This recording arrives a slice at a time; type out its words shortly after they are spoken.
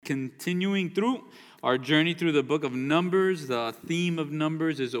continuing through our journey through the book of Numbers. The theme of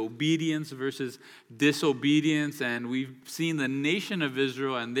Numbers is obedience versus disobedience, and we've seen the nation of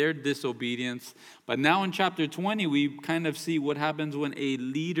Israel and their disobedience. But now in chapter 20, we kind of see what happens when a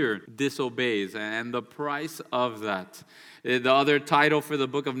leader disobeys and the price of that. The other title for the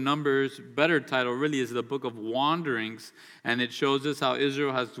book of Numbers, better title really, is the book of Wanderings, and it shows us how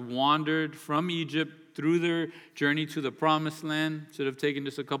Israel has wandered from Egypt through their journey to the promised land. Should have taken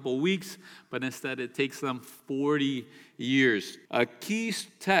just a couple weeks, but instead it takes them 40 years. A key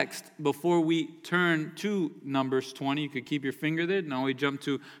text before we turn to Numbers 20, you could keep your finger there. Now we jump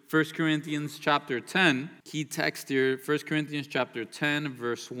to 1 Corinthians chapter 10. Key text here, 1 Corinthians chapter 10,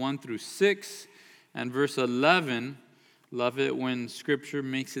 verse 1 through 6, and verse 11. Love it when Scripture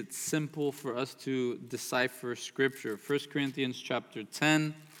makes it simple for us to decipher Scripture. 1 Corinthians chapter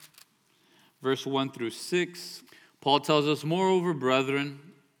 10, verse 1 through 6. Paul tells us, "Moreover, brethren,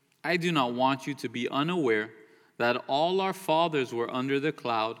 I do not want you to be unaware that all our fathers were under the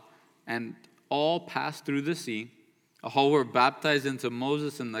cloud and all passed through the sea. All were baptized into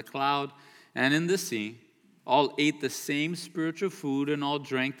Moses in the cloud and in the sea. All ate the same spiritual food and all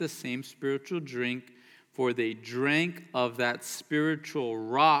drank the same spiritual drink, for they drank of that spiritual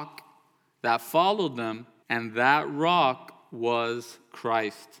rock that followed them, and that rock was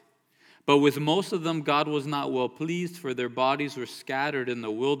Christ. But with most of them God was not well pleased, for their bodies were scattered in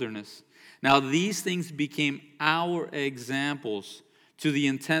the wilderness. Now these things became our examples, to the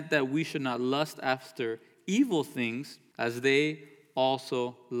intent that we should not lust after evil things, as they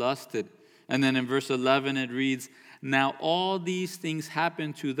also lusted." And then in verse 11 it reads, "Now all these things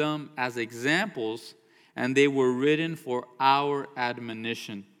happened to them as examples, and they were written for our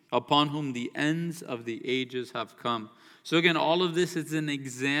admonition, upon whom the ends of the ages have come." So again, all of this is an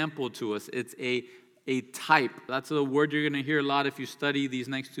example to us. It's a type. That's the word you're going to hear a lot if you study these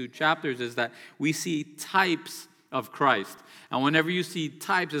next two chapters, is that we see types of Christ. And whenever you see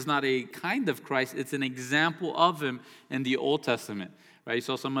types, it's not a kind of Christ, it's an example of him in the Old Testament. Right? You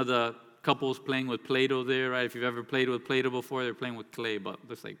saw some of the couples playing with Play-Doh there, right? If you've ever played with Play-Doh before, they're playing with clay, but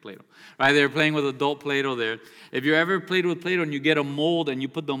looks like Play-Doh, right? They're playing with adult Play-Doh there. If you ever played with Play-Doh and you get a mold and you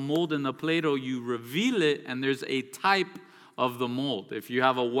put the mold in the Play-Doh, you reveal it and there's a type of the mold. If you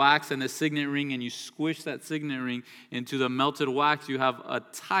have a wax and a signet ring and you squish that signet ring into the melted wax, you have a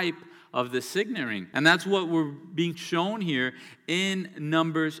type of the signet ring. And that's what we're being shown here in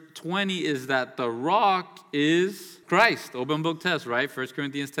Numbers 20, is that the rock is Christ. Open book test, right? 1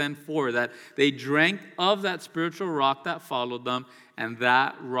 Corinthians 10:4, that they drank of that spiritual rock that followed them, and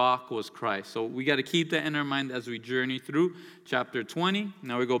that rock was Christ. So we got to keep that in our mind as we journey through chapter 20.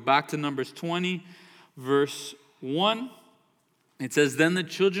 Now we go back to Numbers 20, verse 1. It says, "Then the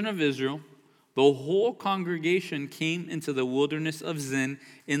children of Israel, the whole congregation, came into the wilderness of Zin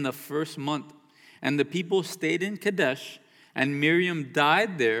in the first month. And the people stayed in Kadesh, and Miriam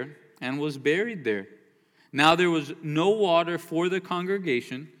died there and was buried there. Now there was no water for the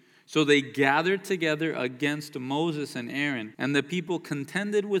congregation, so they gathered together against Moses and Aaron. And the people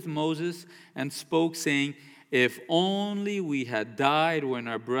contended with Moses and spoke, saying, 'If only we had died when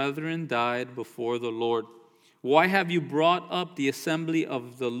our brethren died before the Lord. Why have you brought up the assembly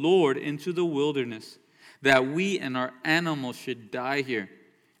of the Lord into the wilderness, that we and our animals should die here?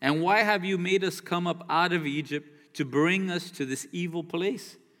 And why have you made us come up out of Egypt to bring us to this evil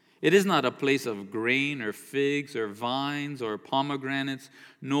place? It is not a place of grain or figs or vines or pomegranates,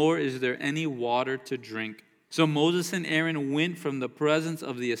 nor is there any water to drink.' So Moses and Aaron went from the presence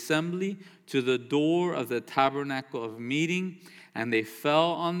of the assembly to the door of the tabernacle of meeting, and they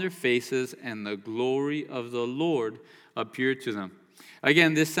fell on their faces, and the glory of the Lord appeared to them."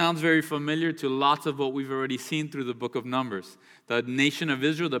 Again, this sounds very familiar to lots of what we've already seen through the book of Numbers. The nation of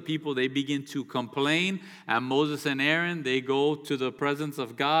Israel, the people, they begin to complain, and Moses and Aaron, they go to the presence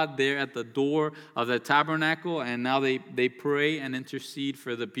of God there at the door of the tabernacle, and now they pray and intercede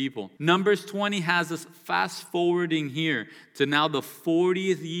for the people. Numbers 20 has us fast forwarding here to now the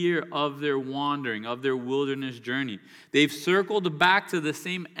 40th year of their wandering, of their wilderness journey. They've circled back to the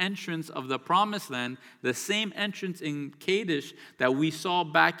same entrance of the promised land, the same entrance in Kadesh that we saw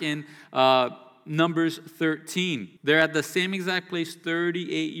back in Numbers 13. They're at the same exact place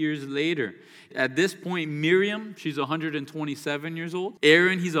 38 years later. At this point, Miriam, she's 127 years old.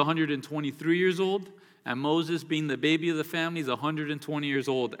 Aaron, he's 123 years old. And Moses, being the baby of the family, is 120 years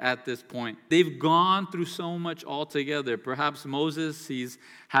old at this point. They've gone through so much altogether. Perhaps Moses, he's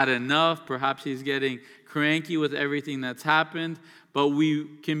had enough. Perhaps he's getting cranky with everything that's happened. But we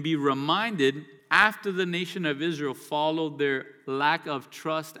can be reminded after the nation of Israel followed their lack of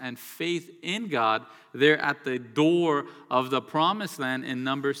trust and faith in God, they're at the door of the promised land in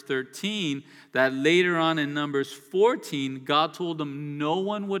Numbers 13, that later on in Numbers 14, God told them no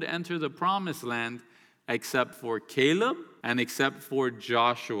one would enter the promised land except for Caleb and except for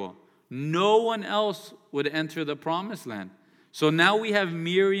Joshua. No one else would enter the promised land. So now we have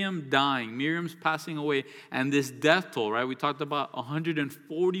Miriam dying. Miriam's passing away. And this death toll, right? We talked about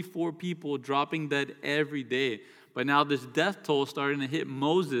 144 people dropping dead every day. But now this death toll is starting to hit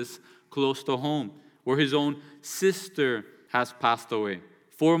Moses close to home, where his own sister has passed away.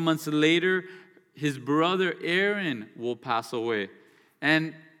 4 months later, his brother Aaron will pass away.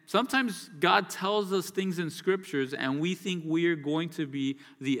 And sometimes God tells us things in scriptures, and we think we are going to be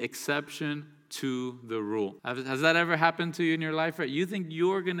the exception to the rule. Has that ever happened to you in your life? Right? You think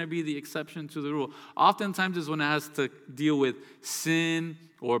you're going to be the exception to the rule. Oftentimes it's when it has to deal with sin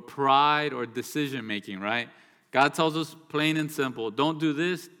or pride or decision making, right? God tells us plain and simple, don't do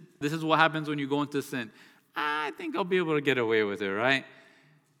this. This is what happens when you go into sin. I think I'll be able to get away with it, right?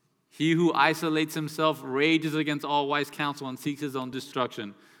 He who isolates himself rages against all wise counsel and seeks his own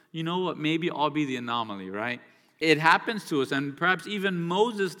destruction. You know what? Maybe I'll be the anomaly, right? It happens to us, and perhaps even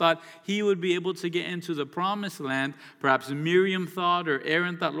Moses thought he would be able to get into the promised land. Perhaps Miriam thought, or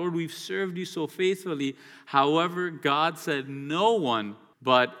Aaron thought, Lord, we've served you so faithfully. However, God said no one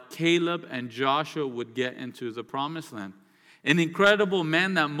but Caleb and Joshua would get into the promised land. An incredible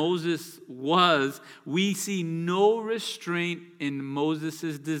man that Moses was, we see no restraint in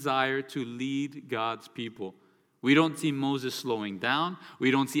Moses' desire to lead God's people. We don't see Moses slowing down. We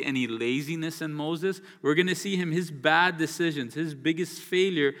don't see any laziness in Moses. We're going to see his bad decisions, his biggest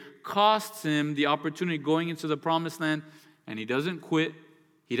failure costs him the opportunity going into the promised land, and he doesn't quit.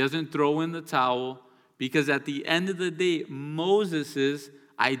 He doesn't throw in the towel, because at the end of the day, Moses'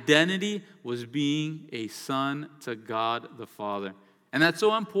 identity was being a son to God the Father. And that's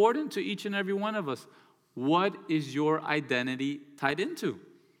so important to each and every one of us. What is your identity tied into?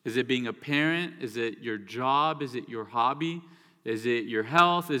 Is it being a parent? Is it your job? Is it your hobby? Is it your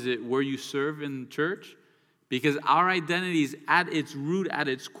health? Is it where you serve in church? Because our identity is at its root, at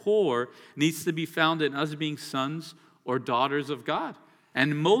its core, needs to be found in us being sons or daughters of God.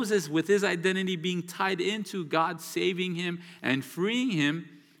 And Moses, with his identity being tied into God saving him and freeing him,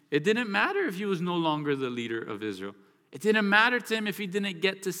 it didn't matter if he was no longer the leader of Israel. It didn't matter to him if he didn't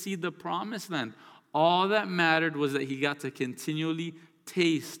get to see the promised land. All that mattered was that he got to continually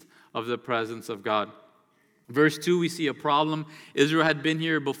taste of the presence of God. Verse 2, we see a problem. Israel had been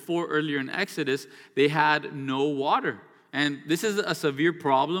here before, earlier in Exodus. They had no water. And this is a severe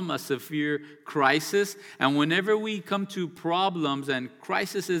problem, a severe crisis. And whenever we come to problems and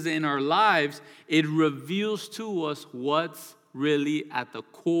crises in our lives, it reveals to us what's really at the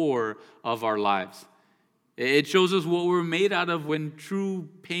core of our lives. It shows us what we're made out of when true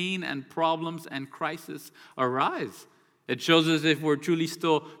pain and problems and crisis arise. It shows us if we're truly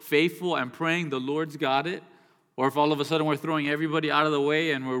still faithful and praying the Lord's got it, or if all of a sudden we're throwing everybody out of the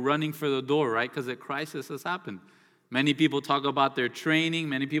way and we're running for the door, right? Because a crisis has happened. Many people talk about their training.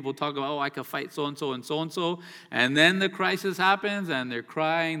 Many people talk about, I could fight so-and-so and so-and-so. And then the crisis happens and they're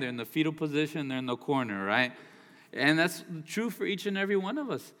crying. They're in the fetal position. They're in the corner, right? And that's true for each and every one of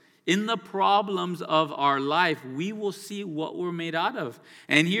us. In the problems of our life, we will see what we're made out of.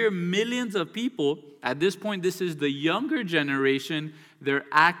 And here, millions of people, at this point, this is the younger generation, they're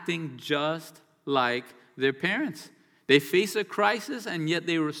acting just like their parents. They face a crisis, and yet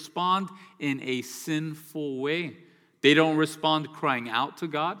they respond in a sinful way. They don't respond crying out to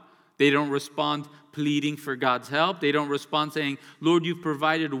God. They don't respond pleading for God's help. They don't respond saying, Lord, you've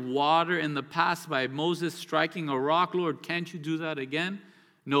provided water in the past by Moses striking a rock. Lord, can't you do that again?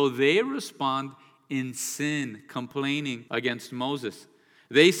 No, they respond in sin, complaining against Moses.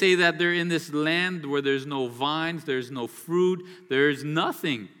 They say that they're in this land where there's no vines, there's no fruit, there's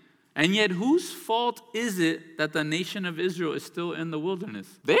nothing. And yet, whose fault is it that the nation of Israel is still in the wilderness?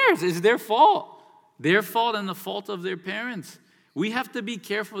 Theirs. It's their fault. Their fault and the fault of their parents. We have to be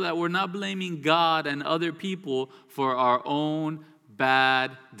careful that we're not blaming God and other people for our own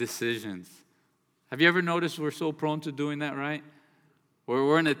bad decisions. Have you ever noticed we're so prone to doing that, right?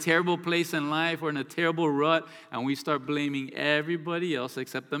 We're in a terrible place in life, we're in a terrible rut, and we start blaming everybody else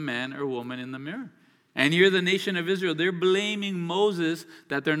except the man or woman in the mirror. And here the nation of Israel, they're blaming Moses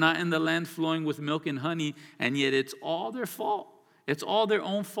that they're not in the land flowing with milk and honey, and yet it's all their fault. It's all their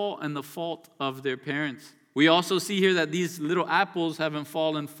own fault and the fault of their parents. We also see here that these little apples haven't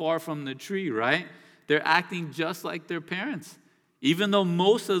fallen far from the tree, right? They're acting just like their parents. Even though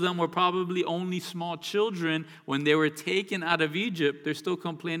most of them were probably only small children when they were taken out of Egypt, they're still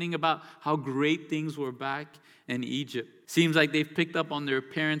complaining about how great things were back in Egypt. Seems like they've picked up on their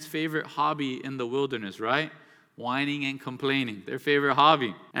parents' favorite hobby in the wilderness, right? Whining and complaining, their favorite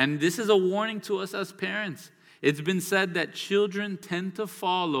hobby. And this is a warning to us as parents. It's been said that children tend to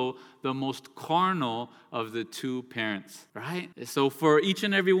follow the most carnal of the two parents, right? So for each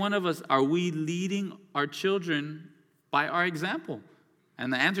and every one of us, are we leading our children by our example?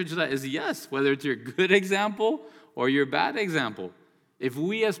 And the answer to that is yes, whether it's your good example or your bad example. If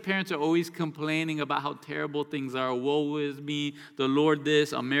we as parents are always complaining about how terrible things are, woe is me, the Lord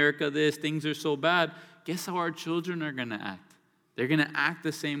this, America this, things are so bad, guess how our children are going to act? They're going to act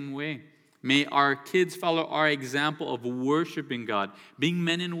the same way. May our kids follow our example of worshiping God, being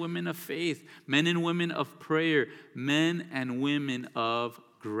men and women of faith, men and women of prayer, men and women of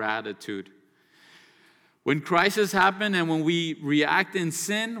gratitude. When crises happen and when we react in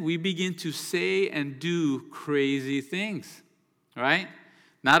sin, we begin to say and do crazy things, right?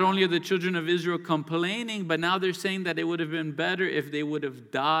 Not only are the children of Israel complaining, but now they're saying that it would have been better if they would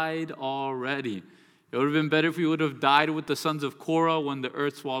have died already. It would have been better if we would have died with the sons of Korah when the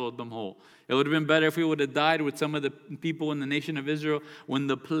earth swallowed them whole. It would have been better if we would have died with some of the people in the nation of Israel when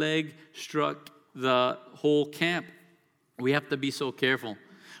the plague struck the whole camp. We have to be so careful.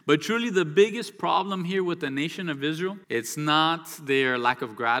 But truly the biggest problem here with the nation of Israel, it's not their lack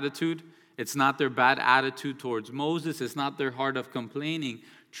of gratitude. It's not their bad attitude towards Moses. It's not their heart of complaining.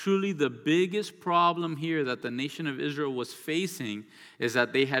 Truly the biggest problem here that the nation of Israel was facing is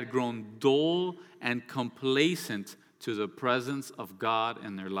that they had grown dull and complacent to the presence of God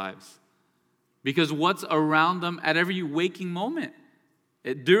in their lives. Because what's around them at every waking moment?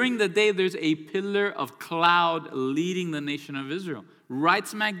 During the day, there's a pillar of cloud leading the nation of Israel. Right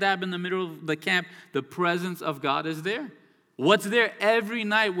smack dab in the middle of the camp, the presence of God is there. What's there every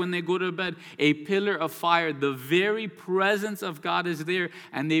night when they go to bed? A pillar of fire. The very presence of God is there,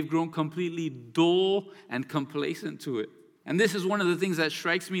 and they've grown completely dull and complacent to it. And this is one of the things that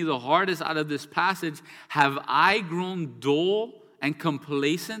strikes me the hardest out of this passage. Have I grown dull and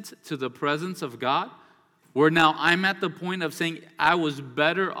complacent to the presence of God? Where now I'm at the point of saying I was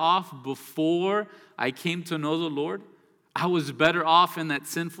better off before I came to know the Lord. I was better off in that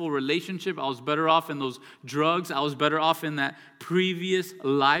sinful relationship. I was better off in those drugs. I was better off in that previous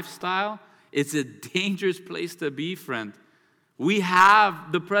lifestyle. It's a dangerous place to be, friend. We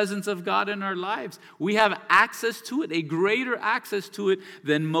have the presence of God in our lives. We have access to it, a greater access to it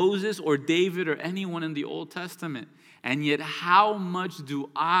than Moses or David or anyone in the Old Testament. And yet, how much do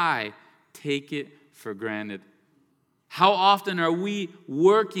I take it for granted? How often are we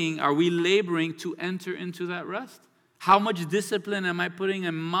working, are we laboring to enter into that rest? How much discipline am I putting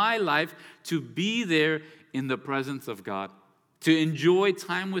in my life to be there in the presence of God, to enjoy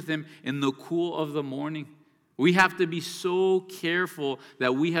time with Him in the cool of the morning? We have to be so careful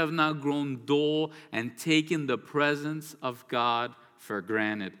that we have not grown dull and taken the presence of God for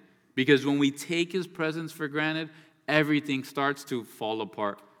granted. Because when we take His presence for granted, everything starts to fall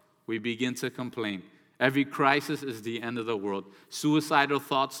apart. We begin to complain. Every crisis is the end of the world. Suicidal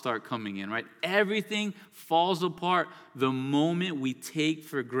thoughts start coming in, right? Everything falls apart the moment we take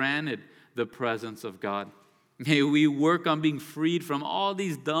for granted the presence of God. May we work on being freed from all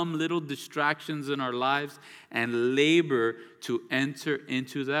these dumb little distractions in our lives and labor to enter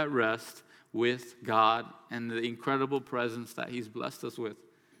into that rest with God and the incredible presence that He's blessed us with.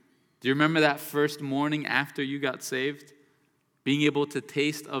 Do you remember that first morning after you got saved? Being able to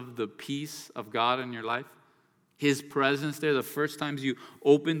taste of the peace of God in your life? His presence there, the first times you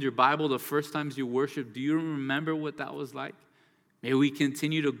opened your Bible, the first times you worshiped, do you remember what that was like? May we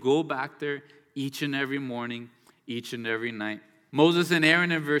continue to go back there each and every morning, each and every night. Moses and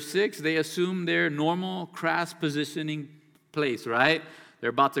Aaron in verse 6, they assume their normal crass positioning place, right? They're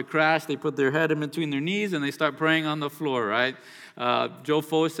about to crash. They put their head in between their knees and they start praying on the floor, right? Joe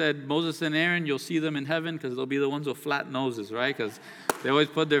Foe said, Moses and Aaron, you'll see them in heaven because they'll be the ones with flat noses, right? Because they always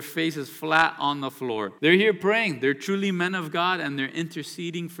put their faces flat on the floor. They're here praying. They're truly men of God and they're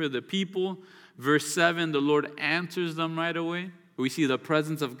interceding for the people. Verse 7, the Lord answers them right away. We see the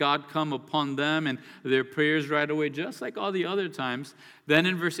presence of God come upon them and their prayers right away, just like all the other times. Then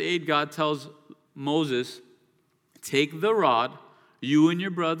in verse 8, God tells Moses, take the rod, you and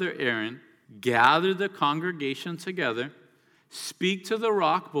your brother Aaron, gather the congregation together, speak to the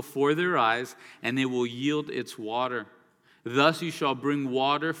rock before their eyes, and it will yield its water. Thus you shall bring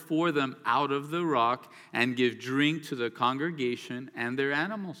water for them out of the rock and give drink to the congregation and their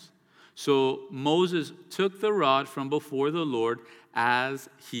animals. So Moses took the rod from before the Lord as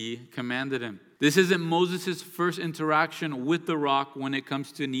he commanded him. This isn't Moses' first interaction with the rock when it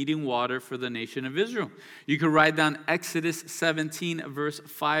comes to needing water for the nation of Israel. You could write down Exodus 17, verse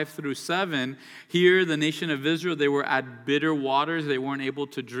 5 through 7. Here, the nation of Israel, they were at bitter waters. They weren't able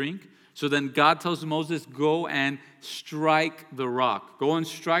to drink. So then God tells Moses, go and strike the rock. Go and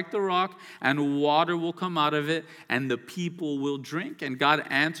strike the rock, and water will come out of it, and the people will drink. And God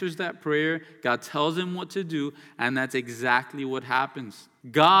answers that prayer. God tells him what to do, and that's exactly what happens.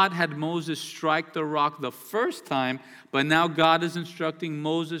 God had Moses strike the rock the first time, but now God is instructing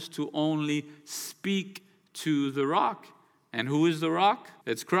Moses to only speak to the rock. And who is the rock?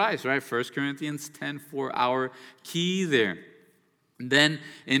 It's Christ, right? 1 Corinthians 10:4, our key there. Then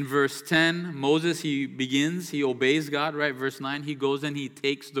in verse 10, Moses, he obeys God, right? Verse 9, he goes and he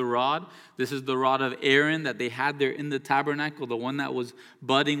takes the rod. This is the rod of Aaron that they had there in the tabernacle, the one that was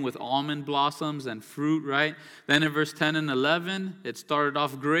budding with almond blossoms and fruit, right? Then in verse 10 and 11, it started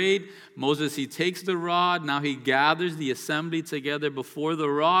off great. Moses, he takes the rod. Now he gathers the assembly together before the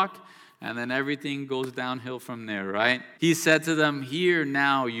rock. And then everything goes downhill from there, right? He said to them, "Hear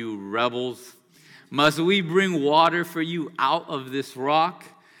now, you rebels. Must we bring water for you out of this rock?"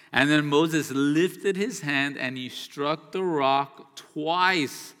 And then Moses lifted his hand and he struck the rock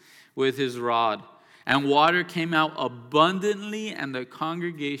twice with his rod. And water came out abundantly, and the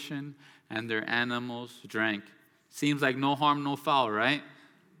congregation and their animals drank. Seems like no harm, no foul, right?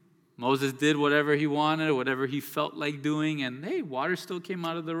 Moses did whatever he wanted, whatever he felt like doing, and hey, water still came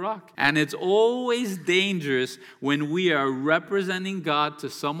out of the rock. And it's always dangerous when we are representing God to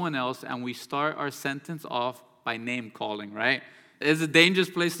someone else and we start our sentence off by name calling, right? It's a dangerous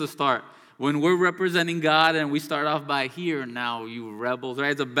place to start. When we're representing God and we start off by, "Here now, you rebels,"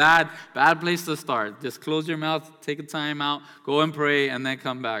 right? It's a bad place to start. Just close your mouth, take a time out, go and pray, and then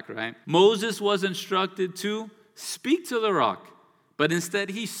come back, right? Moses was instructed to speak to the rock. But instead,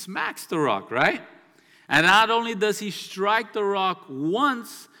 he smacks the rock, right? And not only does he strike the rock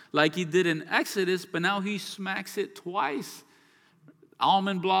once, like he did in Exodus, but now he smacks it twice.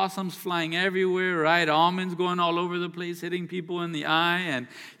 Almond blossoms flying everywhere, right? Almonds going all over the place, hitting people in the eye. And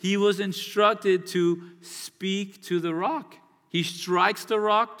he was instructed to speak to the rock. He strikes the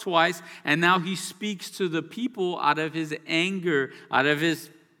rock twice, and now he speaks to the people out of his anger, out of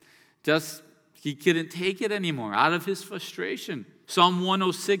his he couldn't take it anymore, out of his frustration. Psalm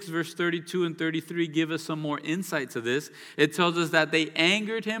 106, verse 32 and 33 give us some more insight to this. It tells us that they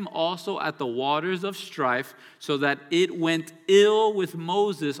angered him also at the waters of strife, so that it went ill with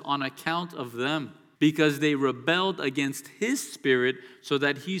Moses on account of them, because they rebelled against his spirit, so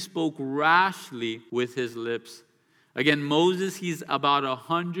that he spoke rashly with his lips. Again, Moses, he's about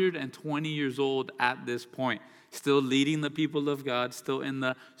 120 years old at this point, still leading the people of God, still in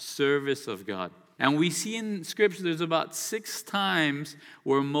the service of God. And we see in Scripture there's about 6 times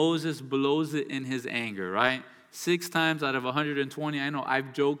where Moses blows it in his anger, right? 6 times out of 120. I know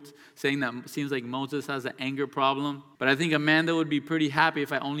I've joked saying that it seems like Moses has an anger problem. But I think Amanda would be pretty happy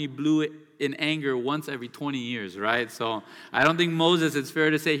if I only blew it in anger once every 20 years, right? So I don't think Moses, it's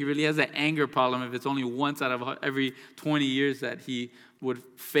fair to say he really has an anger problem if it's only once out of every 20 years that he would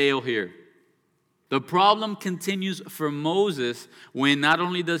fail here. The problem continues for Moses when not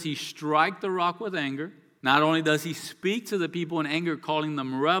only does he strike the rock with anger, not only does he speak to the people in anger, calling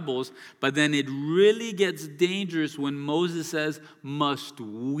them rebels, but then it really gets dangerous when Moses says, "Must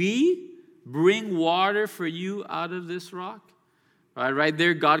we bring water for you out of this rock?" Right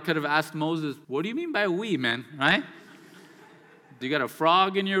there, God could have asked Moses, "What do you mean by we, man?" Right? Do you got a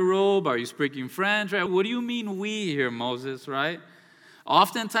frog in your robe? Are you speaking French? Right? What do you mean we here, Moses, right?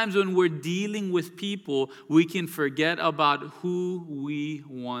 Oftentimes when we're dealing with people, we can forget about who we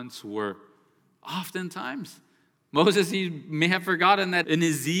once were. Oftentimes. Moses, he may have forgotten that in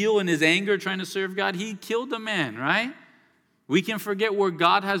his zeal, in his anger, trying to serve God, he killed a man, right? We can forget where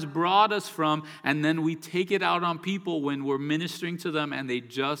God has brought us from, and then we take it out on people when we're ministering to them and they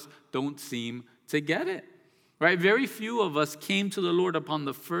just don't seem to get it. Right? Very few of us came to the Lord upon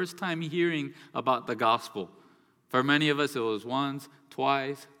the first time hearing about the gospel. For many of us, it was once,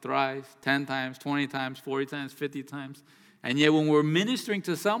 twice, thrice, 10 times, 20 times, 40 times, 50 times. And yet when we're ministering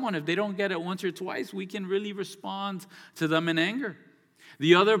to someone, if they don't get it once or twice, we can really respond to them in anger.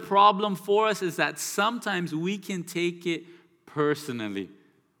 The other problem for us is that sometimes we can take it personally.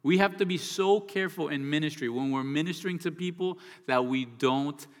 We have to be so careful in ministry when we're ministering to people that we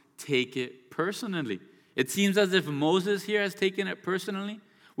don't take it personally. It seems as if Moses here has taken it personally.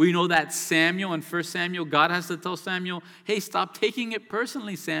 We know that Samuel, in 1 Samuel, God has to tell Samuel, "Hey, stop taking it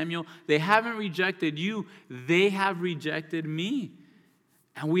personally, Samuel. They haven't rejected you. They have rejected me."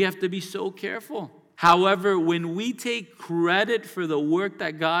 And we have to be so careful. However, when we take credit for the work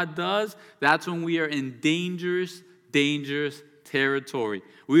that God does, that's when we are in dangerous territory.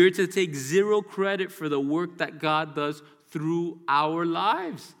 We are to take zero credit for the work that God does through our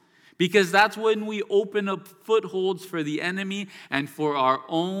lives. Because that's when we open up footholds for the enemy and for our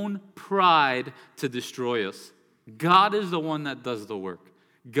own pride to destroy us. God is the one that does the work.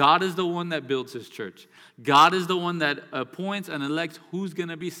 God is the one that builds his church. God is the one that appoints and elects who's going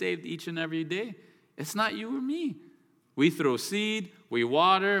to be saved each and every day. It's not you or me. We throw seed, we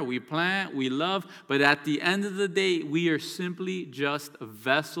water, we plant, we love, but at the end of the day, we are simply just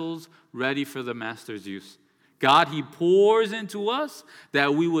vessels ready for the master's use. God, he pours into us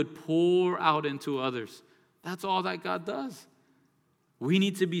that we would pour out into others. That's all that God does. We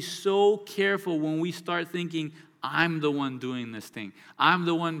need to be so careful when we start thinking, I'm the one doing this thing. I'm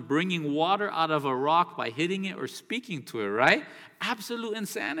the one bringing water out of a rock by hitting it or speaking to it, right? Absolute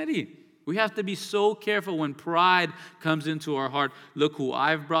insanity. We have to be so careful when pride comes into our heart. Look who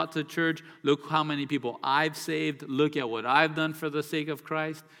I've brought to church. Look how many people I've saved. Look at what I've done for the sake of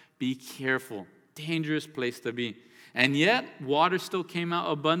Christ. Be careful. Dangerous place to be. And yet, water still came out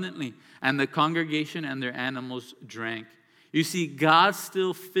abundantly, and the congregation and their animals drank. You see, God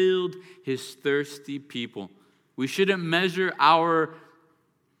still filled his thirsty people. We shouldn't measure our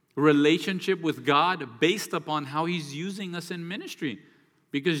relationship with God based upon how he's using us in ministry.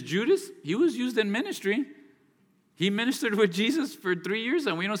 Because Judas, he was used in ministry. He ministered with Jesus for 3 years,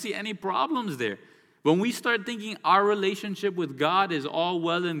 and we don't see any problems there. When we start thinking our relationship with God is all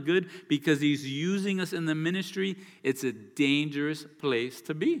well and good because he's using us in the ministry, it's a dangerous place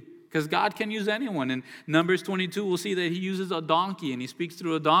to be. Because God can use anyone. In Numbers 22, we'll see that he uses a donkey, and he speaks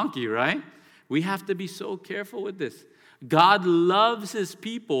through a donkey, right? We have to be so careful with this. God loves his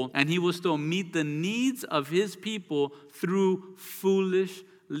people, and he will still meet the needs of his people through foolish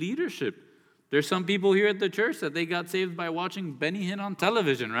leadership. There's some people here at the church that they got saved by watching Benny Hinn on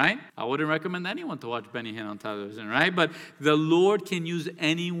television, right? I wouldn't recommend anyone to watch Benny Hinn on television, right? But the Lord can use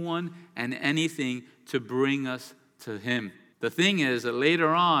anyone and anything to bring us to him. The thing is that later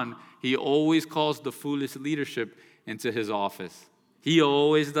on, he always calls the foolish leadership into his office. He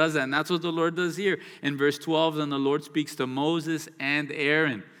always does that, and that's what the Lord does here. In verse 12, then the Lord speaks to Moses and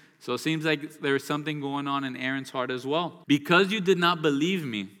Aaron. So it seems like there's something going on in Aaron's heart as well. Because you did not believe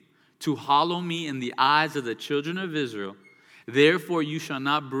me, to hallow me in the eyes of the children of Israel, therefore you shall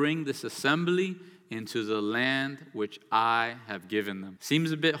not bring this assembly into the land which I have given them.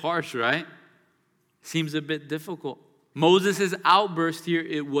 Seems a bit harsh, right? Seems a bit difficult. Moses' outburst here,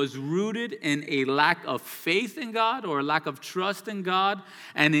 it was rooted in a lack of faith in God or a lack of trust in God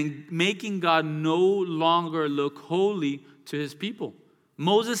and in making God no longer look holy to his people.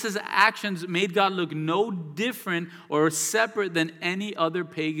 Moses' actions made God look no different or separate than any other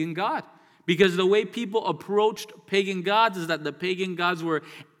pagan god. Because the way people approached pagan gods is that the pagan gods were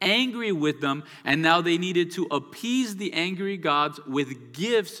angry with them, and now they needed to appease the angry gods with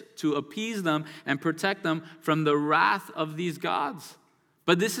gifts to appease them and protect them from the wrath of these gods.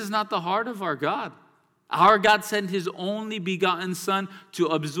 But this is not the heart of our God. Our God sent his only begotten Son to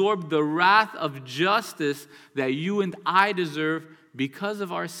absorb the wrath of justice that you and I deserve because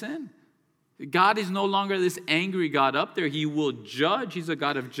of our sin. God is no longer this angry God up there. He will judge. He's a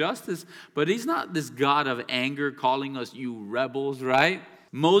God of justice, but he's not this God of anger calling us you rebels, right?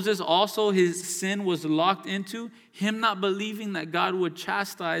 Moses also, his sin was locked into him not believing that God would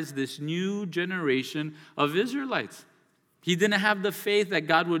chastise this new generation of Israelites. He didn't have the faith that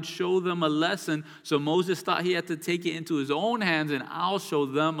God would show them a lesson, so Moses thought he had to take it into his own hands and I'll show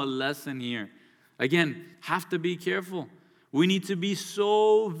them a lesson here. Again, have to be careful. We need to be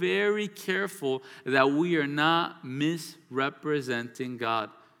so very careful that we are not misrepresenting God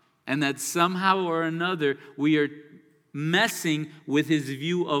and that somehow or another we are messing with his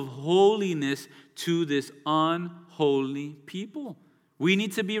view of holiness to this unholy people. We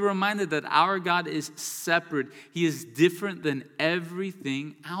need to be reminded that our God is separate. He is different than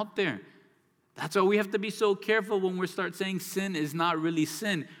everything out there. That's why we have to be so careful when we start saying sin is not really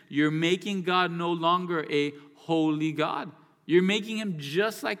sin. You're making God no longer a holy God. You're making him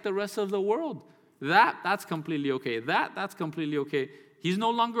just like the rest of the world. That's completely okay. That's completely okay. He's no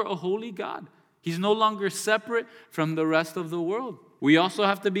longer a holy God. He's no longer separate from the rest of the world. We also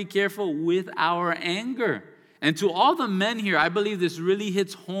have to be careful with our anger. And to all the men here, I believe this really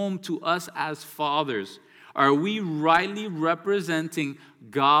hits home to us as fathers. Are we rightly representing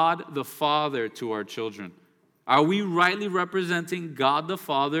God the Father to our children? Are we rightly representing God the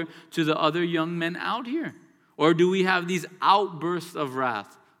Father to the other young men out here? Or do we have these outbursts of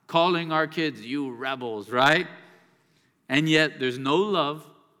wrath, calling our kids, you rebels, right? And yet there's no love,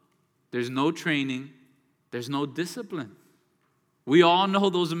 there's no training, there's no discipline. We all know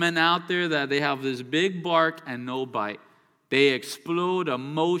those men out there that they have this big bark and no bite. They explode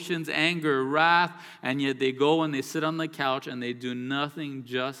emotions, anger, wrath, and yet they go and they sit on the couch and they do nothing,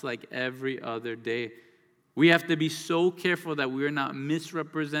 just like every other day. We have to be so careful that we are not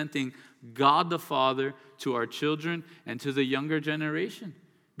misrepresenting God the Father to our children and to the younger generation.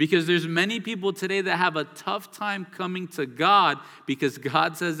 Because there's many people today that have a tough time coming to God because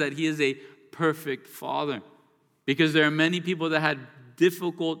God says that He is a perfect Father. Because there are many people that had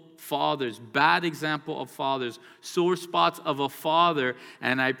difficult fathers, bad example of fathers, sore spots of a father,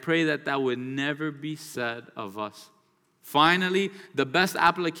 and I pray that that would never be said of us. Finally, the best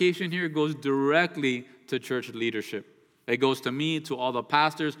application here goes directly to church leadership. It goes to me, to all the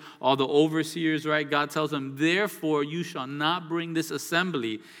pastors, all the overseers, right? God tells them, therefore you shall not bring this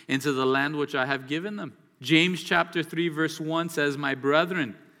assembly into the land which I have given them. James chapter 3 verse 1 says, my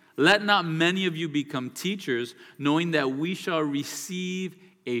brethren, let not many of you become teachers, knowing that we shall receive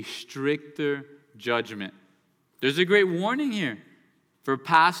a stricter judgment. There's a great warning here for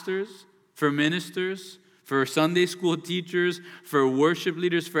pastors, for ministers, for Sunday school teachers, for worship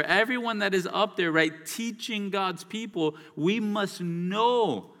leaders, for everyone that is up there, right, teaching God's people. We must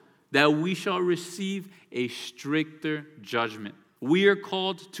know that we shall receive a stricter judgment. We are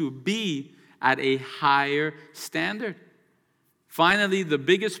called to be at a higher standard. Finally, the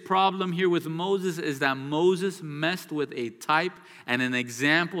biggest problem here with Moses is that Moses messed with a type and an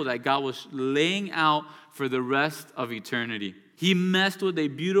example that God was laying out for the rest of eternity. He messed with a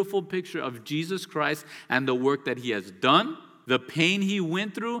beautiful picture of Jesus Christ and the work that He has done, the pain He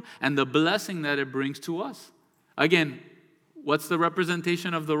went through, and the blessing that it brings to us. Again, what's the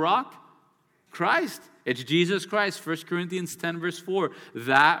representation of the rock? Christ. It's Jesus Christ. 1 Corinthians 10 verse 4.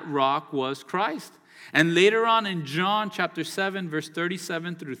 That rock was Christ. And later on in John chapter 7, verse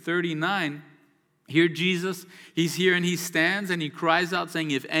 37 through 39, here Jesus, He's here and He stands and He cries out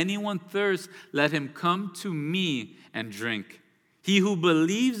saying, if anyone thirsts, let him come to me and drink. He who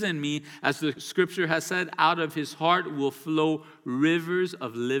believes in me, as the scripture has said, out of his heart will flow rivers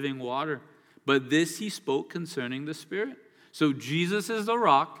of living water. But this He spoke concerning the Spirit. So Jesus is the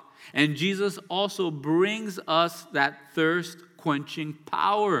rock, and Jesus also brings us that thirst-quenching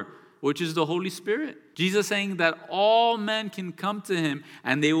power, which is the Holy Spirit. Jesus saying that all men can come to Him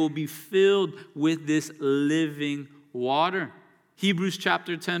and they will be filled with this living water. Hebrews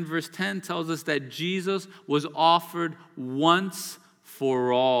chapter 10 verse 10 tells us that Jesus was offered once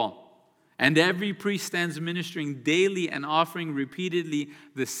for all. And every priest stands ministering daily and offering repeatedly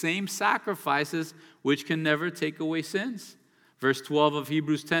the same sacrifices which can never take away sins. Verse 12 of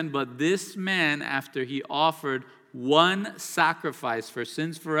Hebrews 10, but this man, after He offered one sacrifice for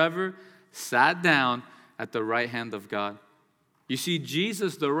sins forever, sat down at the right hand of God. You see,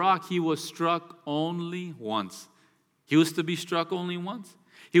 Jesus, the rock, He was struck only once. He was to be struck only once.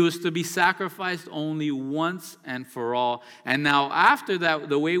 He was to be sacrificed only once and for all. And now after that,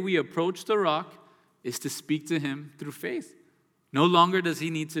 the way we approach the rock is to speak to Him through faith. No longer does He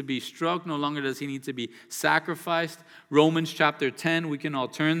need to be struck. No longer does He need to be sacrificed. Romans chapter 10, we can all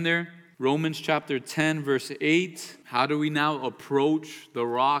turn there. Romans chapter 10, verse 8. How do we now approach the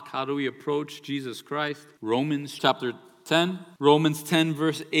rock? How do we approach Jesus Christ? Romans chapter 10. Romans 10,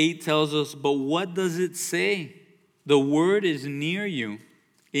 verse 8 tells us, but what does it say? The word is near you,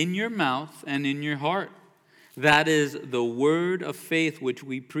 in your mouth and in your heart. That is the word of faith which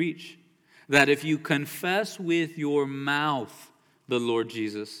we preach. That if you confess with your mouth the Lord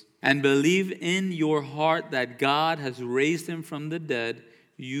Jesus, and believe in your heart that God has raised Him from the dead,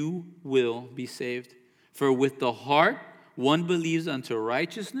 you will be saved. For with the heart one believes unto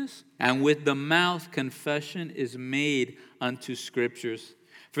righteousness, and with the mouth confession is made unto scriptures.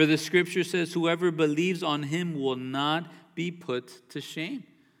 For the scripture says, whoever believes on Him will not be put to shame.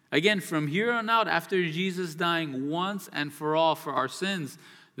 Again, from here on out, after Jesus dying once and for all for our sins,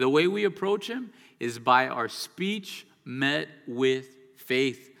 the way we approach Him is by our speech met with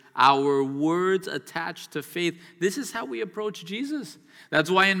faith. Our words attached to faith. This is how we approach Jesus. That's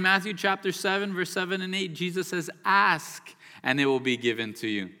why in Matthew chapter 7, verse 7 and 8, Jesus says, ask and it will be given to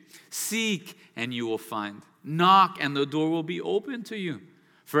you. Seek and you will find. Knock and the door will be open to you.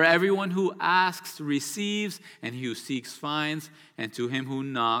 For everyone who asks receives, and he who seeks finds, and to him who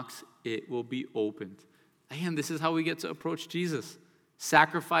knocks it will be opened. Again, this is how we get to approach Jesus.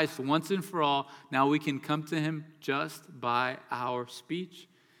 Sacrificed once and for all. Now we can come to Him just by our speech.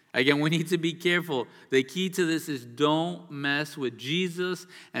 Again, we need to be careful. The key to this is don't mess with Jesus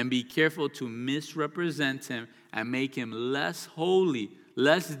and be careful to misrepresent Him and make Him less holy,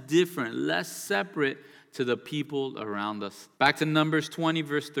 less different, less separate to the people around us. Back to Numbers 20,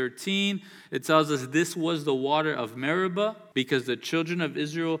 verse 13, it tells us this was the water of Meribah, because the children of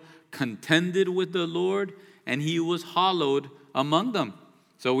Israel contended with the Lord, and he was hallowed among them.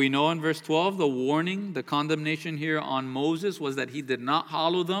 So we know in verse 12, the warning, the condemnation here on Moses was that he did not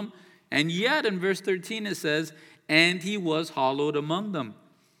hallow them. And yet in verse 13 it says, and he was hallowed among them.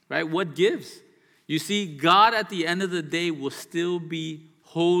 Right? What gives? You see, God at the end of the day will still be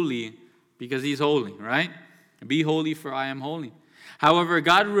holy because he's holy, right? Be holy, for I am holy. However,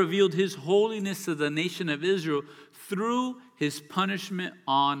 God revealed his holiness to the nation of Israel through his punishment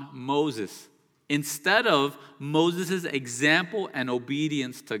on Moses, instead of Moses' example and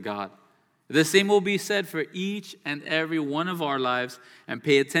obedience to God. The same will be said for each and every one of our lives. And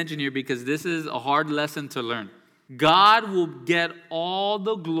pay attention here, because this is a hard lesson to learn. God will get all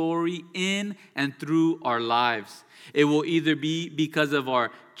the glory in and through our lives. It will either be because of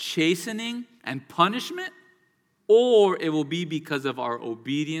our chastening and punishment, or it will be because of our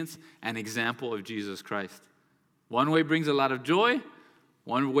obedience and example of Jesus Christ. One way brings a lot of joy,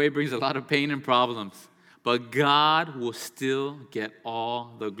 one way brings a lot of pain and problems. But God will still get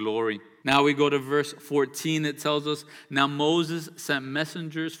all the glory. Now we go to verse 14. It tells us, now Moses sent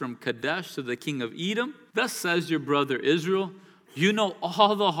messengers from Kadesh to the king of Edom. Thus says your brother Israel, you know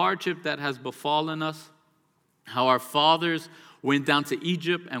all the hardship that has befallen us, how our fathers went down to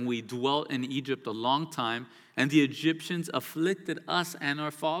Egypt, and we dwelt in Egypt a long time, and the Egyptians afflicted us and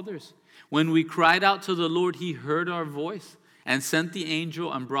our fathers. When we cried out to the Lord, he heard our voice and sent the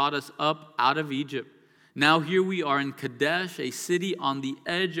angel and brought us up out of Egypt. Now here we are in Kadesh, a city on the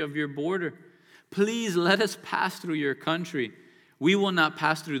edge of your border. Please let us pass through your country. We will not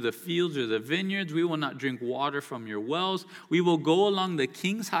pass through the fields or the vineyards. We will not drink water from your wells. We will go along the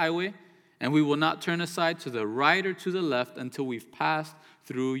king's highway, and we will not turn aside to the right or to the left until we've passed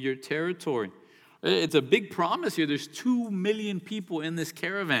through your territory. It's a big promise here. There's 2 million people in this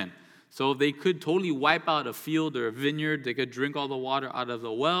caravan. So they could totally wipe out a field or a vineyard. They could drink all the water out of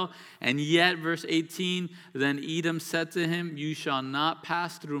the well. And yet, verse 18, then Edom said to him, you shall not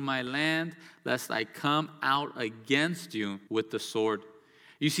pass through my land, lest I come out against you with the sword.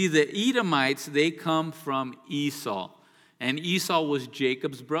 You see, the Edomites, they come from Esau. And Esau was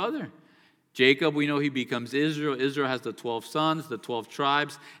Jacob's brother. Jacob, we know he becomes Israel. Israel has the 12 sons, the 12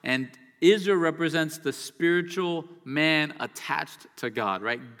 tribes. And Israel represents the spiritual man attached to God,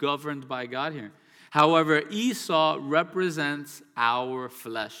 right? Governed by God here. However, Esau represents our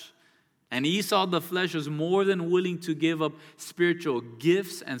flesh. And Esau, the flesh, was more than willing to give up spiritual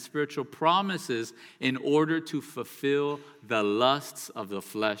gifts and spiritual promises in order to fulfill the lusts of the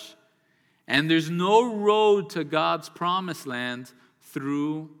flesh. And there's no road to God's promised land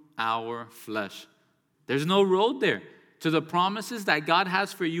through our flesh. There's no road there. To the promises that God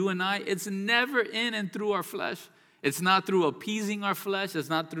has for you and I, it's never in and through our flesh. It's not through appeasing our flesh. It's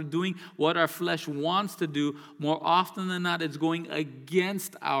not through doing what our flesh wants to do. More often than not, it's going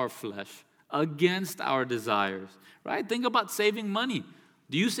against our flesh, against our desires, right? Think about saving money.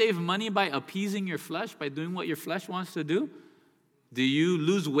 Do you save money by appeasing your flesh, by doing what your flesh wants to do? Do you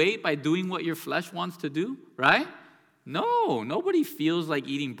lose weight by doing what your flesh wants to do, right? No, nobody feels like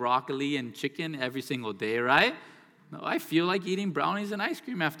eating broccoli and chicken every single day, right? No, I feel like eating brownies and ice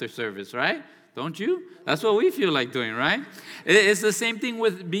cream after service, right? Don't you? That's what we feel like doing, right? It's the same thing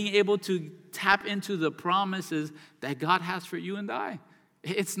with being able to tap into the promises that God has for you and I.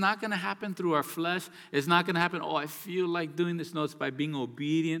 It's not going to happen through our flesh. It's not going to happen, I feel like doing this. No, it's by being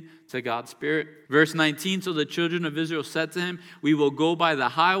obedient to God's Spirit. Verse 19, so the children of Israel said to him, we will go by the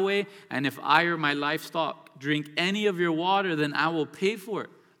highway, and if I or my livestock drink any of your water, then I will pay for it.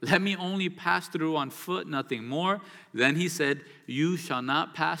 Let me only pass through on foot, nothing more. Then he said, you shall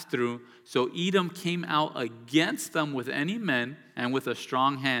not pass through. So Edom came out against them with any men and with a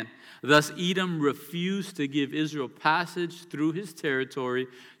strong hand. Thus Edom refused to give Israel passage through his territory,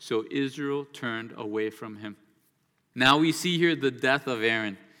 so Israel turned away from him. Now we see here the death of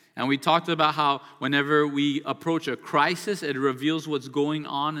Aaron. And we talked about how whenever we approach a crisis, it reveals what's going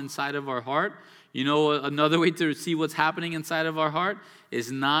on inside of our heart. You know, another way to see what's happening inside of our heart is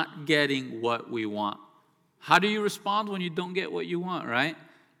not getting what we want. How do you respond when you don't get what you want, right?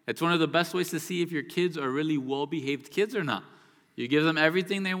 It's one of the best ways to see if your kids are really well-behaved kids or not. You give them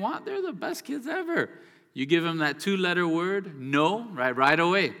everything they want, they're the best kids ever. You give them that 2-letter word, no, right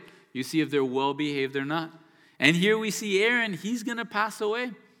away. You see if they're well-behaved or not. And here we see Aaron, he's going to pass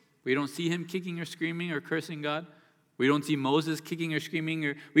away. We don't see him kicking or screaming or cursing God. We don't see Moses kicking or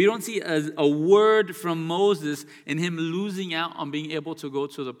screaming. We don't see a word from Moses in him losing out on being able to go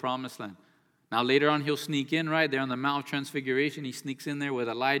to the promised land. Now later on he'll sneak in, right? There on the Mount of Transfiguration, he sneaks in there with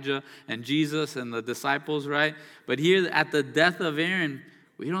Elijah and Jesus and the disciples, right? But here at the death of Aaron,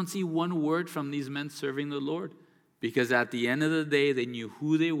 we don't see one word from these men serving the Lord. Because at the end of the day, they knew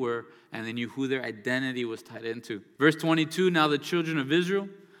who they were and they knew who their identity was tied into. Verse 22, now the children of Israel,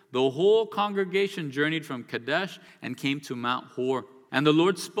 the whole congregation journeyed from Kadesh and came to Mount Hor. And the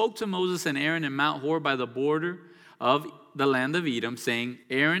Lord spoke to Moses and Aaron in Mount Hor by the border of the land of Edom, saying,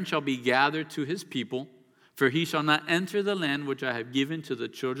 Aaron shall be gathered to his people, for he shall not enter the land which I have given to the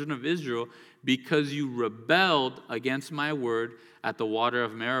children of Israel, because you rebelled against my word at the water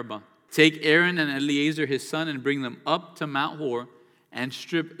of Meribah. Take Aaron and Eleazar his son and bring them up to Mount Hor, and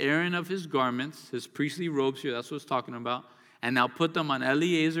strip Aaron of his garments, his priestly robes here, that's what it's talking about, and now put them on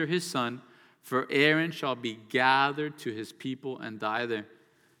Eleazar his son, for Aaron shall be gathered to his people and die there.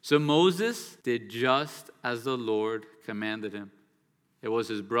 So Moses did just as the Lord commanded him. It was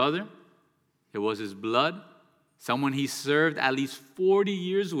his brother, it was his blood, someone he served at least 40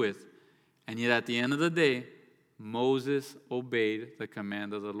 years with, and yet at the end of the day, Moses obeyed the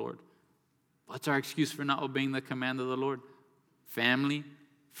command of the Lord. What's our excuse for not obeying the command of the Lord? Family,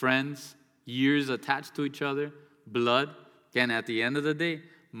 friends, years attached to each other, blood. Again, at the end of the day,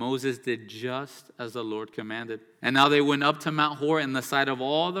 Moses did just as the Lord commanded. And now they went up to Mount Hor in the sight of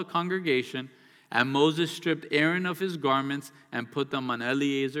all the congregation, and Moses stripped Aaron of his garments and put them on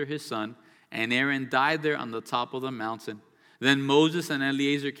Eleazar his son, and Aaron died there on the top of the mountain. Then Moses and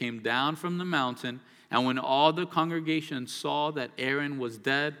Eleazar came down from the mountain, and when all the congregation saw that Aaron was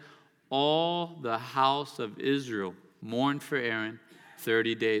dead, all the house of Israel mourned for Aaron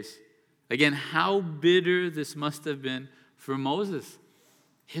 30 days. Again, how bitter this must have been for Moses,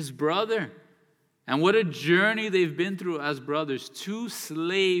 his brother. And what a journey they've been through as brothers. 2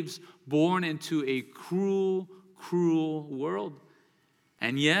 slaves born into a cruel, cruel world.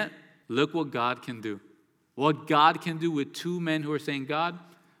 And yet, look what God can do. What God can do with 2 men who are saying, God,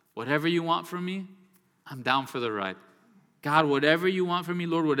 whatever you want from me, I'm down for the ride. God, whatever you want from me,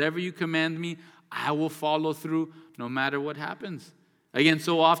 Lord, whatever you command me, I will follow through no matter what happens. Again,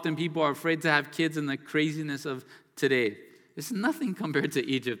 so often people are afraid to have kids in the craziness of today. It's nothing compared to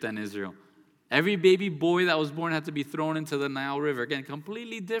Egypt and Israel. Every baby boy that was born had to be thrown into the Nile River. Again,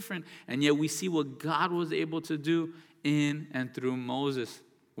 completely different. And yet we see what God was able to do in and through Moses.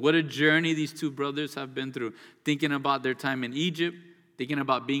 What a journey these 2 brothers have been through. Thinking about their time in Egypt, thinking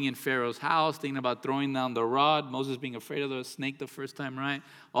about being in Pharaoh's house, thinking about throwing down the rod, Moses being afraid of the snake the first time, right?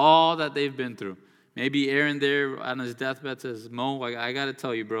 All that they've been through. Maybe Aaron there on his deathbed says, Mo, I got to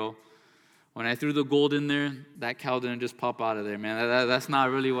tell you, bro, when I threw the gold in there, that cow didn't just pop out of there, man. That's not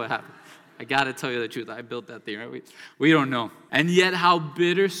really what happened. I got to tell you the truth. I built that thing, right? We don't know. And yet how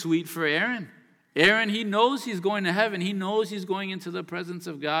bittersweet for Aaron. Aaron, he knows he's going to heaven. He knows he's going into the presence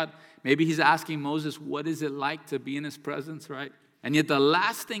of God. Maybe he's asking Moses, what is it like to be in his presence, right? And yet the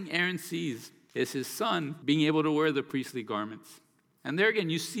last thing Aaron sees is his son being able to wear the priestly garments. And there again,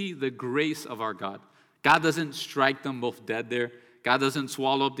 you see the grace of our God. God doesn't strike them both dead there. God doesn't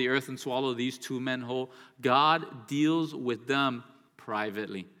swallow up the earth and swallow these 2 men whole. God deals with them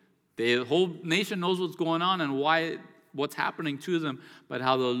privately. The whole nation knows what's going on and what's happening to them, but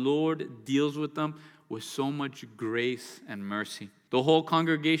how the Lord deals with them with so much grace and mercy. The whole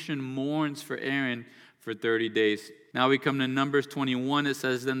congregation mourns for Aaron for 30 days. Now we come to Numbers 21. It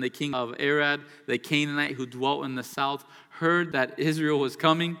says, then the king of Arad, the Canaanite who dwelt in the south, heard that Israel was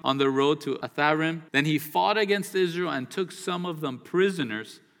coming on the road to Atharim. Then he fought against Israel and took some of them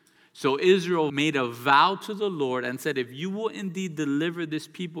prisoners. So Israel made a vow to the Lord and said, if you will indeed deliver this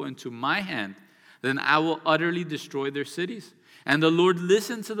people into my hand, then I will utterly destroy their cities. And the Lord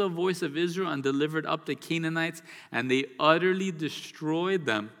listened to the voice of Israel and delivered up the Canaanites, and they utterly destroyed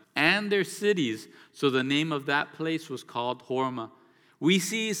them and their cities. So the name of that place was called Hormah. We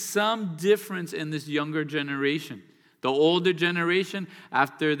see some difference in this younger generation. The older generation,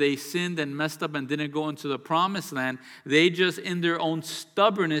 after they sinned and messed up and didn't go into the promised land, they just, in their own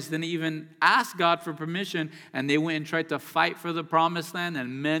stubbornness, didn't even ask God for permission, and they went and tried to fight for the promised land,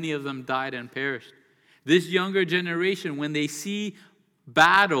 and many of them died and perished. This younger generation, when they see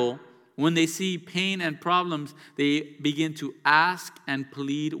battle, when they see pain and problems, they begin to ask and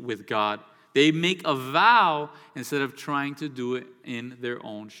plead with God. They make a vow instead of trying to do it in their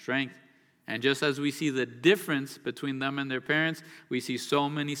own strength. And just as we see the difference between them and their parents, we see so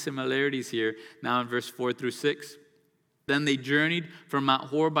many similarities here now in verse 4 through 6. Then they journeyed from Mount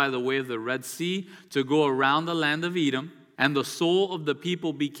Hor by the way of the Red Sea to go around the land of Edom, and the soul of the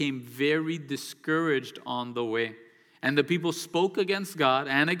people became very discouraged on the way. And the people spoke against God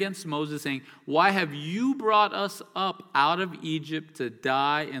and against Moses, saying, why have you brought us up out of Egypt to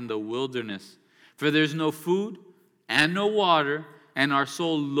die in the wilderness? For there's no food and no water, and our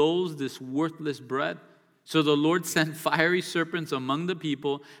soul loathes this worthless bread. So the Lord sent fiery serpents among the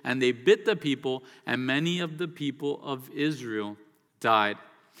people, and they bit the people, and many of the people of Israel died.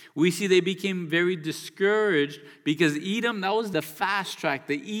 We see they became very discouraged because Edom, that was the fast track,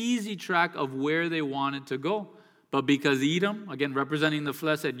 the easy track of where they wanted to go. But because Edom, again representing the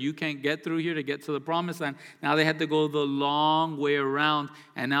flesh, said you can't get through here to get to the promised land, now they had to go the long way around.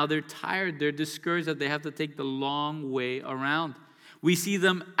 And now they're tired, they're discouraged that they have to take the long way around. We see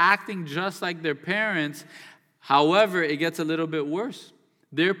them acting just like their parents. However, it gets a little bit worse.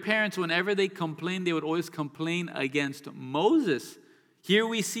 Their parents, whenever they complained, they would always complain against Moses. Here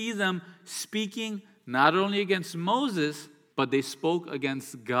we see them speaking not only against Moses, but they spoke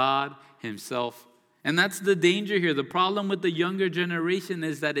against God himself. And that's the danger here. The problem with the younger generation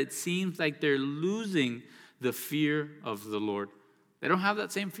is that it seems like they're losing the fear of the Lord. They don't have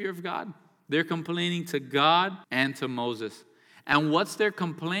that same fear of God. They're complaining to God and to Moses. And what's their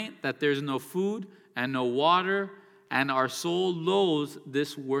complaint? That there's no food and no water, and our soul loathes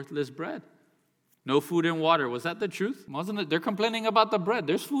this worthless bread. No food and water. Was that the truth? Wasn't it? They're complaining about the bread.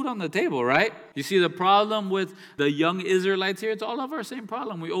 There's food on the table, right? You see the problem with the young Israelites here? It's all of our same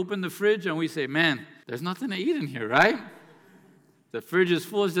problem. We open the fridge and we say, man, there's nothing to eat in here, right? The fridge is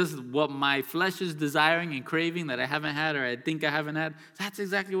full. It's just what my flesh is desiring and craving that I haven't had or I think I haven't had. That's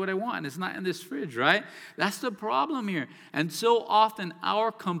exactly what I want. And it's not in this fridge, right? That's the problem here. And so often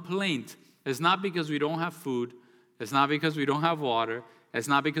our complaint is not because we don't have food. It's not because we don't have water. It's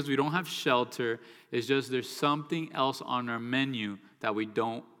not because we don't have shelter. It's just there's something else on our menu that we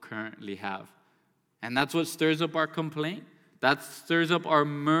don't currently have. And that's what stirs up our complaint. That stirs up our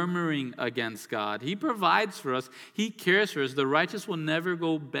murmuring against God. He provides for us. He cares for us. The righteous will never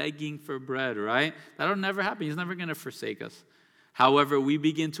go begging for bread, right? That'll never happen. He's never going to forsake us. However, we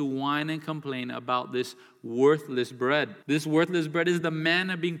begin to whine and complain about this worthless bread. This worthless bread is the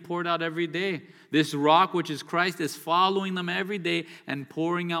manna being poured out every day. This rock, which is Christ, is following them every day and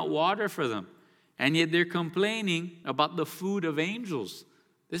pouring out water for them. And yet they're complaining about the food of angels.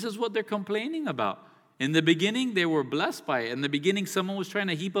 This is what they're complaining about. In the beginning, they were blessed by it. In the beginning, someone was trying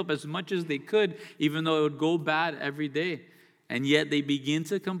to heap up as much as they could, even though it would go bad every day. And yet they begin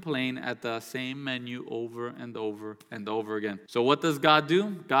to complain at the same menu over and over and over again. So what does God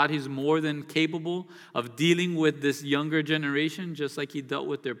do? God, he's more than capable of dealing with this younger generation, just like he dealt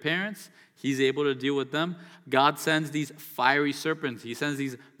with their parents. He's able to deal with them. God sends these fiery serpents. He sends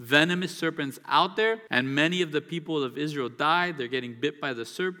these venomous serpents out there, and many of the people of Israel died. They're getting bit by the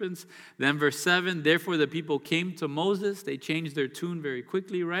serpents. Then verse 7, therefore the people came to Moses. They changed their tune very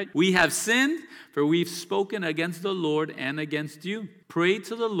quickly, right? We have sinned, for we've spoken against the Lord and against you. Pray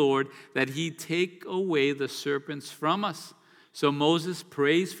to the Lord that he take away the serpents from us. So Moses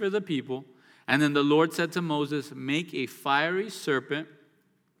prays for the people, and then the Lord said to Moses, make a fiery serpent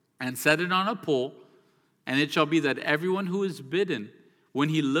and set it on a pole, and it shall be that everyone who is bitten, when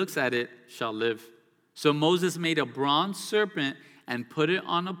he looks at it, shall live. So Moses made a bronze serpent and put it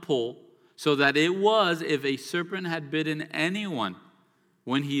on a pole, so that it was, if a serpent had bitten anyone,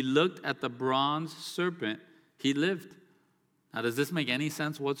 when he looked at the bronze serpent, he lived. Now, does this make any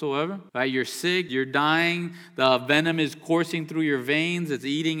sense whatsoever? Right? You're sick, you're dying, the venom is coursing through your veins, it's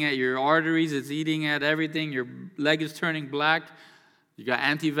eating at your arteries, it's eating at everything, your leg is turning black. You got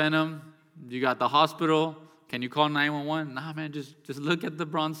anti-venom. You got the hospital. Can you call 911? Nah, man, just look at the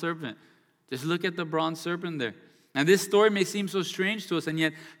bronze serpent. Just look at the bronze serpent there. And this story may seem so strange to us, and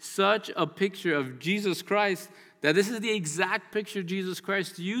yet such a picture of Jesus Christ, that this is the exact picture Jesus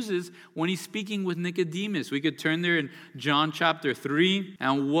Christ uses when he's speaking with Nicodemus. We could turn there in John chapter 3.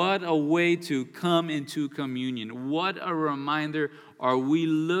 And what a way to come into communion. What a reminder. Are we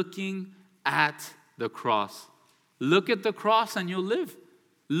looking at the cross? Look at the cross and you'll live.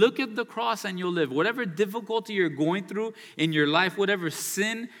 Look at the cross and you'll live. Whatever difficulty you're going through in your life, whatever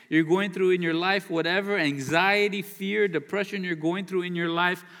sin you're going through in your life, whatever anxiety, fear, depression you're going through in your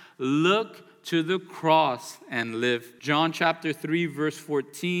life, look to the cross and live. John chapter 3, verse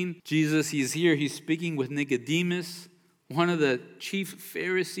 14. Jesus, he's here. He's speaking with Nicodemus, one of the chief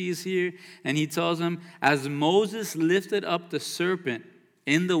Pharisees here. And he tells him, as Moses lifted up the serpent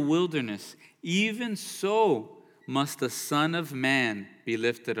in the wilderness, even so must the Son of Man be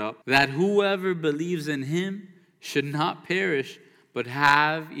lifted up, that whoever believes in him should not perish, but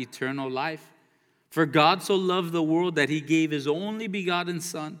have eternal life. For God so loved the world that he gave his only begotten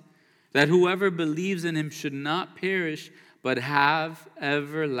Son, that whoever believes in him should not perish, but have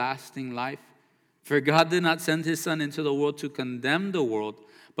everlasting life. For God did not send his Son into the world to condemn the world,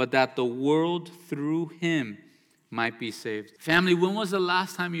 but that the world through him might be saved. Family, when was the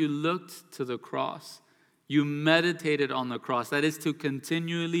last time you looked to the cross? You meditated on the cross. That is to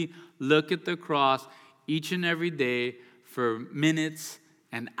continually look at the cross each and every day for minutes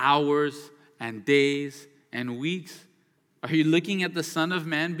and hours and days and weeks. Are you looking at the Son of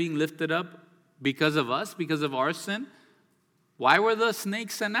Man being lifted up because of us, because of our sin? Why were the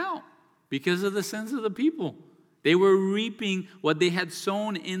snakes sent out? Because of the sins of the people. They were reaping what they had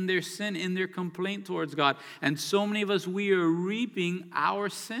sown in their sin, in their complaint towards God. And so many of us, we are reaping our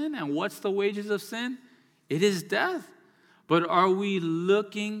sin. And what's the wages of sin? It is death. But are we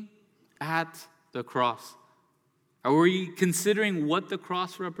looking at the cross? Are we considering what the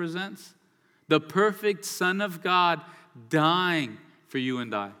cross represents? The perfect Son of God dying for you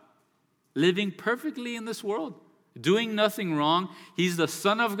and I. Living perfectly in this world. Doing nothing wrong. He's the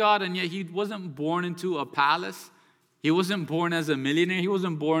Son of God, and yet he wasn't born into a palace. He wasn't born as a millionaire. He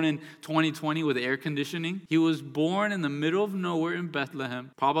wasn't born in 2020 with air conditioning. He was born in the middle of nowhere in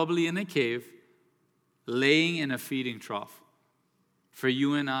Bethlehem, probably in a cave, laying in a feeding trough. For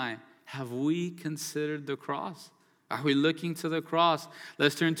you and I, have we considered the cross? Are we looking to the cross?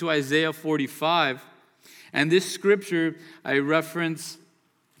 Let's turn to Isaiah 45. And this scripture, I reference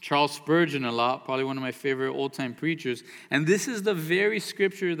Charles Spurgeon a lot, probably one of my favorite old-time preachers. And this is the very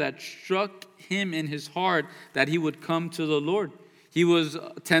scripture that struck him in his heart that he would come to the Lord. He was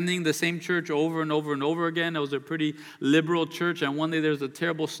attending the same church over and over and over again. It was a pretty liberal church, and one day there was a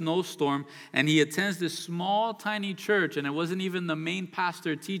terrible snowstorm, and he attends this small, tiny church, and it wasn't even the main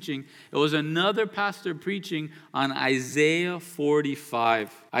pastor teaching. It was another pastor preaching on Isaiah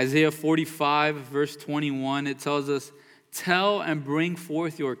 45. Isaiah 45, verse 21, it tells us, "Tell and bring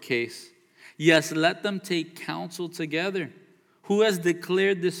forth your case. Yes, let them take counsel together. Who has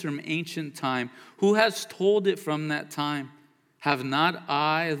declared this from ancient time? Who has told it from that time? Have not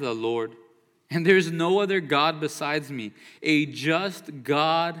I the Lord? And there is no other God besides me, a just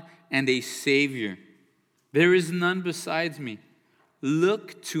God and a Savior. There is none besides me.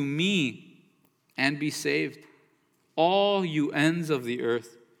 Look to me and be saved, all you ends of the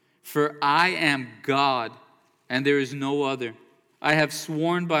earth. For I am God, and there is no other. I have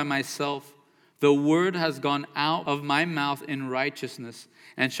sworn by myself, the word has gone out of my mouth in righteousness,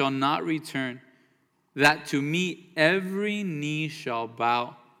 and shall not return, that to me every knee shall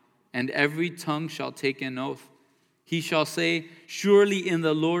bow, and every tongue shall take an oath. He shall say, surely in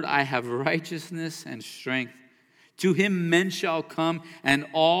the Lord I have righteousness and strength. To him men shall come, and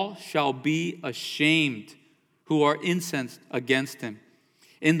all shall be ashamed who are incensed against him.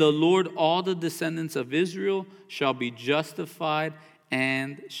 In the Lord all the descendants of Israel shall be justified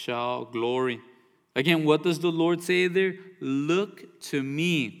and shall glory." Again, what does the Lord say there? Look to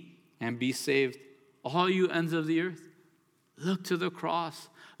me and be saved, all you ends of the earth. Look to the cross.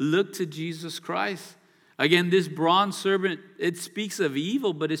 Look to Jesus Christ. Again, this bronze serpent, it speaks of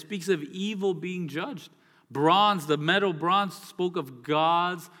evil, but it speaks of evil being judged. Bronze, the metal bronze, spoke of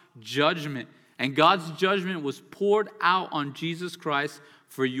God's judgment. And God's judgment was poured out on Jesus Christ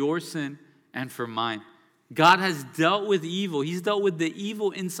for your sin and for mine. God has dealt with evil. He's dealt with the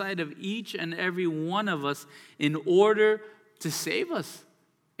evil inside of each and every one of us in order to save us,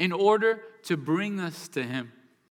 in order to bring us to him.